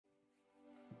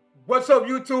What's up,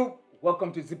 YouTube?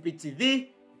 Welcome to Zippy TV.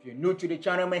 If you're new to the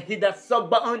channel, man, hit that sub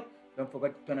button. Don't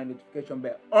forget to turn the notification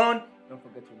bell on. Don't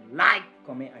forget to like,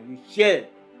 comment, and you share.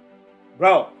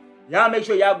 Bro, y'all make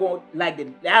sure y'all go like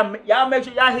the y'all make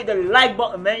sure y'all hit the like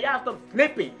button, man. Y'all stop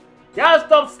sleeping. Y'all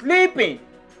stop sleeping.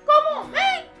 Come on,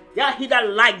 man. Y'all hit that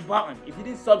like button. If you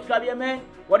didn't subscribe yet, man,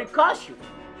 what it cost you?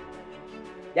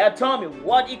 Y'all tell me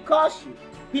what it cost you.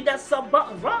 Hit that sub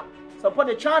button, bro. Support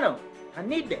the channel. I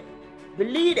need that.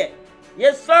 Believe it.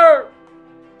 Yes, sir.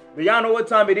 But y'all know what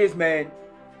time it is, man.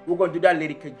 We're going to do that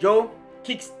Lyrical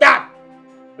Kickstart.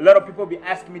 A lot of people be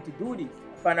asking me to do this.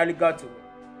 I finally got to it.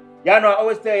 Y'all know I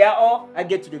always tell y'all all, I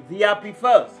get to the VIP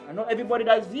first. I know everybody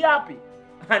that's VIP.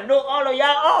 I know all of y'all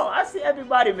all. I see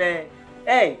everybody, man.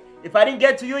 Hey, if I didn't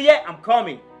get to you yet, I'm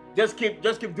coming. Just keep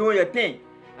doing your thing.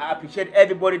 I appreciate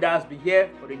everybody that's been here.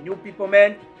 For the new people,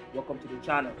 man, welcome to the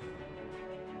channel.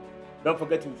 Don't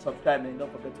forget to subscribe, man.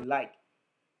 Don't forget to like.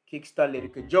 Kickstart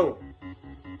Lyrical Joe.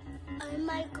 Oh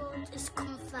my God, it's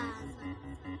confirmed.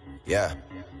 Yeah.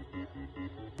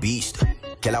 Beast.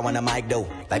 Killer on the mic though.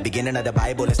 Like beginning of the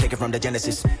Bible, let's take it from the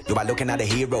Genesis. You are looking at a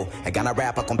hero. I got a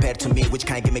rapper compared to me. Which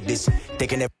kind gimmick this?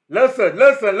 Taking it. Listen.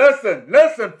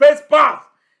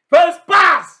 First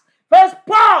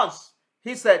pass.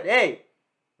 He said, hey,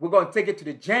 we're going to take it to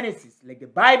the Genesis. Like the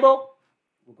Bible,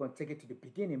 we're going to take it to the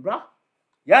beginning, bro.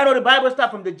 Y'all know the Bible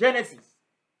starts from the Genesis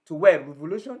to where?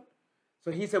 Revolution. So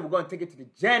he said, we're going to take it to the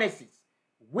Genesis.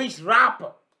 Which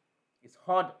rapper is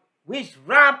harder? Which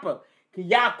rapper can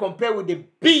y'all compare with the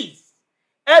beast?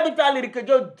 Every time Lyrical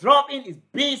Joe drop in is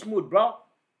beast mood, bro.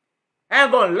 I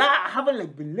ain't gonna lie, I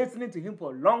haven't been listening to him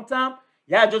for a long time.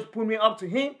 Y'all just put me up to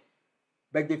him.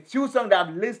 But the few songs that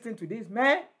I've listened to this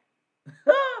man,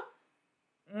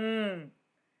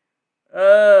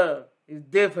 it's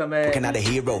different, man. Looking at a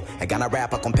hero. I got a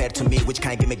rapper compared to me. Which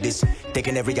kind gimmick this?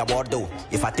 Taking every award though.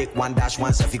 If I take 1 dash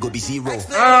 1, selfie go be 0.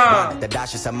 The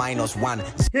dash is a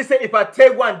 -1. He said if I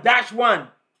take 1 dash 1,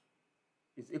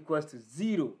 it's equals to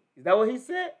 0. Is that what he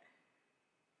said?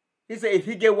 He said if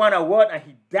he get 1 award and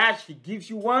he dash, he gives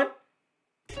you 1.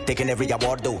 Taking every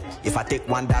award though. If I take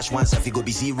 1 dash 1, selfie go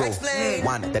be 0.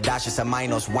 1. The dash is a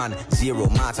 -1. 0.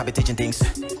 Maths, I be teaching things.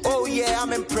 Oh yeah,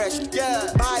 I'm impressed.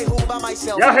 Yeah. By who? By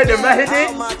myself. Y'all heard the man.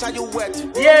 How much are you wet?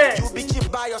 Yeah. You be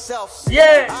cheap by yourself.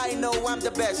 Yeah. I know I'm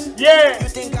the best. Yeah. You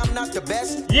think I'm not the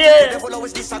best? Yeah. The devil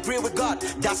always disagree with God.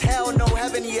 That's hell, no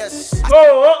heaven, yes.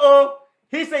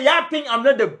 He said y'all think I'm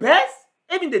not the best?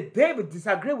 Even the devil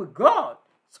disagree with God.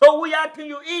 So who y'all think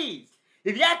you is?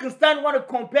 If y'all can stand want to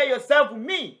compare yourself with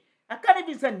me, I can't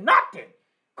even say nothing.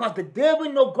 Because the devil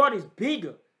know God is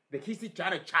bigger. But he's still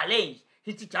trying to challenge.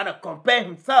 He's still trying to compare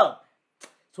himself.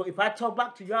 So if I talk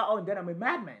back to y'all, then I'm a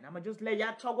madman. I'm going to just let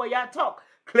y'all talk what y'all talk.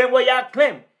 Claim what y'all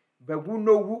claim. But who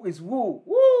know who is who?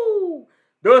 Woo!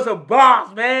 Those are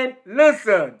bars, man.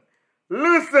 Listen.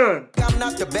 I'm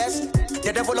not the best.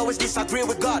 The devil always disagree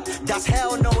with God. That's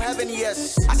hell, no heaven,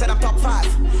 yes. I said I'm top 5.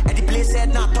 And the place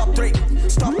said not top 3.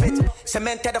 Stop it.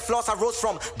 Cemented the floors I rose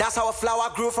from. That's how a flower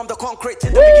grew from the concrete.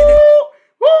 In the beginning.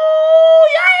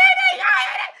 Yeah.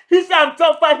 He said I'm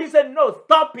top 5. He said no,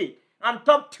 stop it. I'm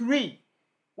top 3.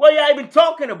 What y'all even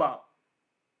talking about?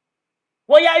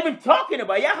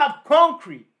 Y'all have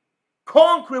concrete.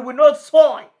 Concrete with no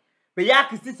soil. But y'all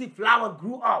can still see flower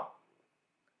grew up.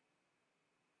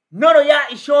 None of y'all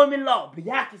is showing me love, but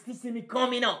y'all can still see me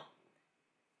coming up.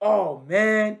 Oh,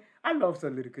 man. I love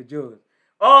some Lyrical Joes.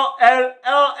 Oh,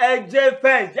 LLJ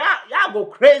fans. Y'all go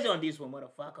crazy on this one,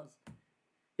 motherfuckers.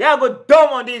 Y'all go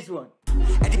dumb on this one.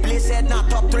 And the place said not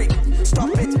top 3.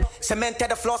 Stop it. Cemented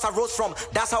the floors I rose from.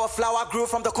 That's how a flower grew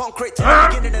from the concrete. In the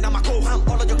beginning, and I'm a cold hand.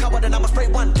 All of your coward, and I'm a spray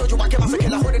one. Told you I came as a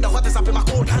killer, holding the hottest up in my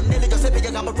cold hand. Nearly just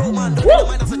saying I'm a Roman. Don't know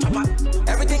mine as a chopper.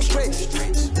 Everything straight.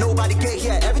 Nobody care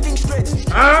here. Everything straight.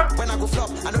 When I go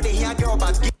flop, I know they hear girl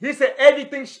about. He said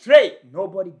everything straight.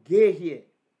 Nobody gay here.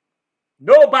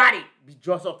 Nobody. Be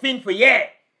Josephine for yeah.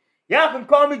 Y'all can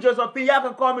call me Josephine. Y'all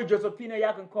can call me Josephina.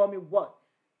 Y'all can call me what?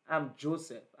 I'm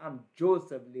Joseph. I'm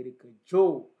Joseph Lyrical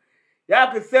Joe.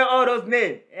 Y'all can say all those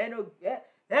names. Ain't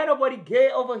nobody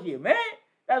gay over here, man.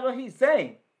 That's what he's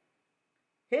saying.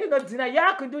 He's not denying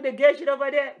y'all can do the gay shit over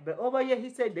there. But over here, he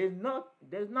said there's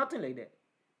nothing like that.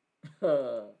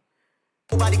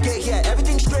 Nobody care here.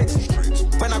 Everything straight.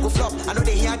 When I go flop, I know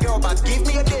they hear girl, but give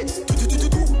me a date.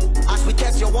 As we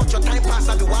test you, watch your time pass,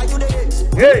 I be why you the hate.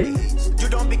 Hey. You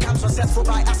don't become successful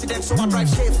by accident, so I drive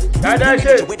safe. That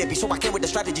shit. With it be, so I came with the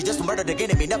strategy just to murder the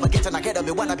enemy. Never get an ahead of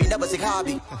me, wanna be never sick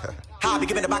hobby. Hobby,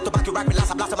 giving it back to back, you rack me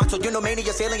last, I blast a match. So you know many,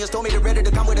 your aliens told me they're ready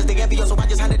to come with us, they envy us, so I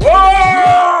just handed it.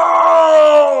 Whoa!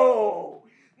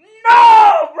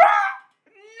 No, bro!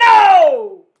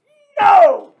 No!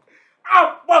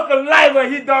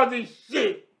 like when he does this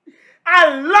shit.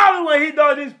 I love it when he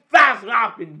does this fast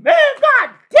rapping, man. God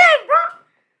damn, bro.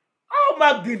 Oh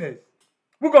my goodness.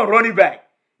 We're gonna run it back.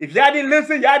 If y'all didn't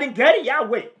listen, y'all didn't get it, y'all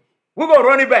wait. We're gonna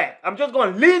run it back. I'm just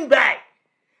gonna lean back.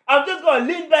 I'm just gonna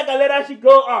lean back and let that shit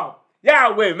go off.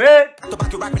 Yeah, wait, man.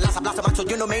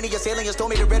 You know, mania aliens told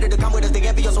me they're ready to come with us. They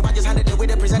envy us, so I just handed it with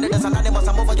it. Presented as anonymous.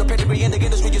 I'm over your pedigree in the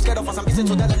industry. You scared of us. I'm busy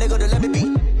to tell a nigga to let me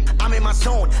be. I'm in my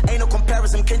zone. Ain't no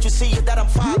comparison. Can't you see it that I'm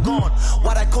far gone?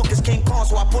 What I cook is King Kong,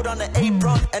 so I put on the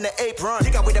apron and the apron.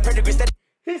 You got with the pedigree.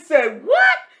 He said,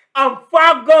 what? I'm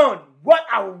far gone. What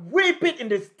I whip it in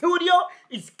the studio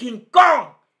is King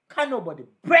Kong. Can't nobody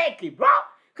break it, bro.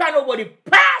 Can't nobody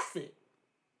pass it.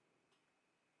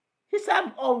 He said,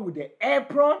 I'm on with the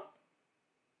apron.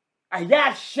 And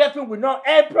y'all chefing with no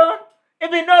apron?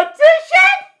 Even no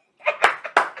t-shirt?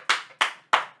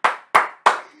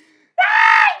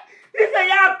 He said,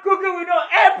 y'all cooking with no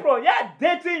apron. Y'all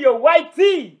dating your white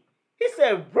tee. He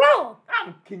said, bro,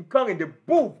 I'm King Kong in the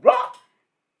booth, bro.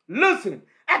 Listen,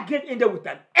 I get in there with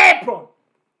an apron.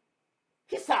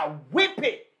 He said, I whip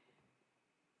it.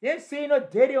 You ain't seeing no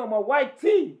daddy on my white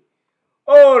tee.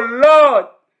 Oh, Lord.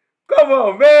 Come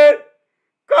on, man.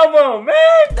 Come on, man.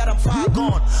 That I'm far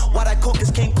gone. What I cook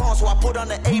is King Kong, so I put on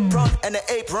the apron and the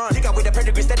apron. You got with the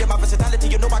pedigree, steady my versatility.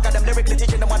 You know I got them lyrically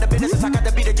teaching them on the business. I got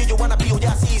the beat that you wanna be on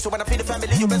your see. So when I feed the family,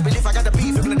 you best believe I got the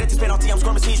beef. Looking at this penalty, I'm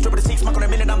scrumming seeds, triple the six, smoke on a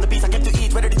million, I'm the beast. I came to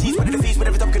eat, ready to tease, ready to feast, with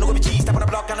every time can go with cheese. Step on the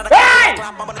block, and hey!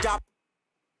 I'm on the job.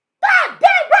 God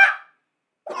damn, bro.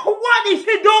 What is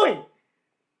he doing?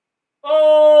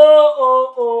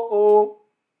 Oh.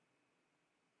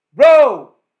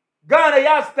 Bro, Ghana,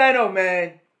 y'all stand up,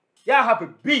 man. Y'all have a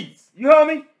beast. You hear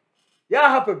me? Y'all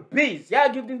have a beast. Y'all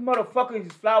give this motherfucker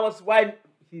his flowers while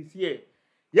he's here.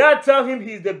 Y'all tell him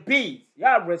he's the beast.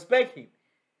 Y'all respect him.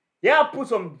 Y'all put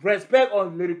some respect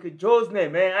on Lyrical Joe's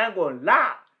name, man. I ain't gonna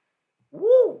lie.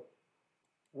 Woo.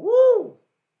 Woo.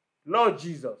 Lord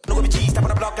Jesus. Look at me cheese, step on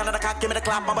the block, and the cock, give me the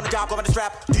clap, I'm on the job, over the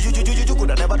strap. You could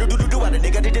never do, and the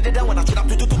nigga did it when I shoot up,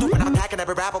 when I'm attacking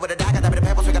every rapper with a dagger, that be the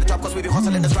peppers, we got a job, cause we be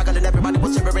hustling and struggling, everybody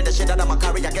was shivering the shit that I'ma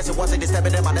carry, I guess it wasn't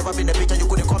disturbing them, I never been a bitch, and you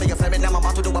couldn't call me a flaming, now I'm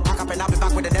about to do a pack up, and I'll be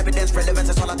back with an evidence, relevance,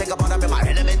 that's all I think about, I'm in my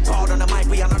element, bald on the mic,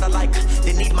 we are not alike,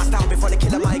 they need my style before they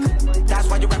kill a mic, that's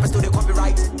why you rappers do the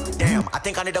copyright, damn, I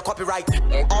think I need a copyright,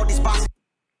 all these bosses.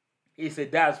 He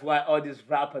said that's why all these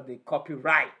rappers, they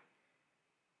copyright.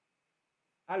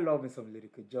 I love me some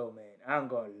Lyrical Joe, man. I ain't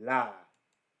gonna lie.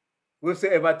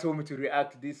 Whosoever told me to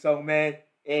react to this song, man,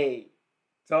 hey,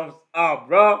 thumbs up,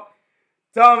 bro.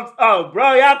 Thumbs up,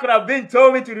 bro. Y'all could have been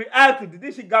told me to react to this.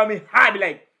 This shit got me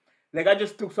hyped like I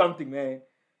just took something, man.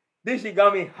 This shit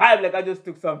got me hyped like I just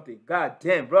took something. God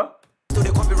damn, bro. To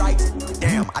the copyright.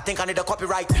 Damn, I think I need a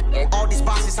copyright. All these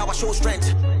bosses, how I show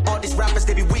strength. All these rappers,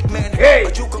 they be weak, man. Hey.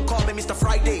 But you can call me Mr.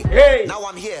 Friday. Hey. Now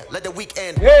I'm here, let the week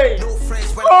end. Hey. No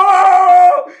friends when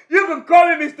oh, you can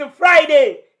call me Mr.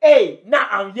 Friday. Hey, now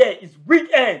I'm here. It's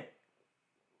weekend.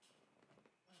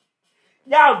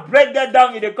 Y'all break that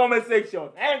down in the comment section.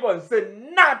 I ain't gonna say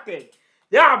nothing.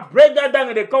 Y'all break that down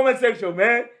in the comment section,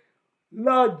 man.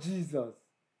 Lord Jesus.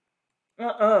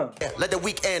 Let the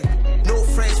week end. No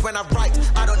friends when I write.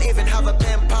 I don't even have a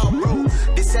pen pal, bro.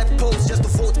 They set posts just to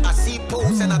vote. I see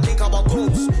posts and I think about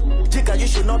goals. Jigga, you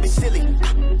should not be silly.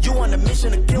 You on a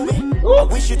mission to kill me? Ooh. I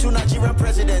wish you two Nigerian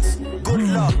presidents. Good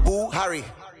luck, boo, Harry.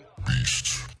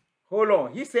 Hold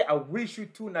on. He said, I wish you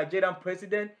two Nigerian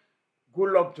presidents.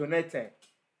 Good luck, Jonathan.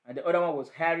 And the other one was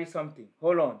Harry something.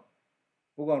 Hold on.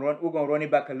 We're gonna run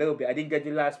it back a little bit. I didn't get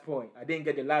the last point. I didn't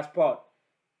get the last part.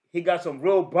 He got some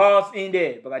real bars in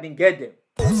there, but I didn't get them.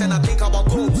 And I think about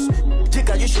goals.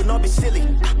 Jigga, you should not be silly.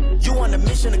 You on a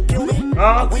mission to kill me?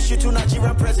 I wish you two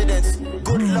Nigerian presidents.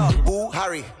 Good luck, boo,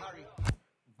 Harry.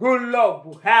 Good luck,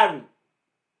 boo, Harry.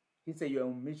 He said you're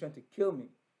on a mission to kill me.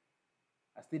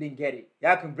 I still didn't get it.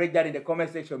 Y'all can break that in the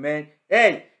comment section, man.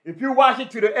 Hey, if you watch it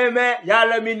to the end, man, y'all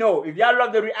let me know. If y'all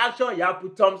love the reaction, y'all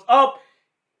put thumbs up.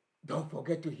 Don't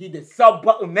forget to hit the sub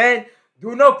button, man.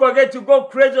 Do not forget to go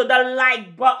crazy on that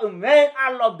like button, man.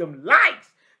 I love them likes.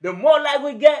 The more likes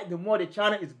we get, the more the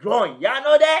channel is growing. Y'all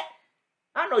know that?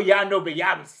 I know y'all know, but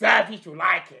y'all be selfish to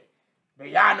like it. But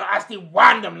y'all know I still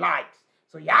want them likes.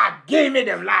 So y'all give me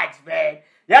them likes, man.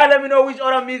 Y'all let me know which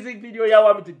other music video y'all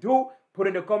want me to do. Put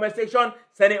in the comment section.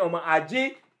 Send it on my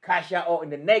IG. Cash out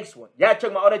in the next one. Y'all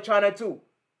check my other channel too.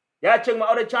 Y'all check my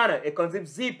other channel. It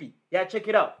consists Zippy. Y'all check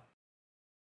it out.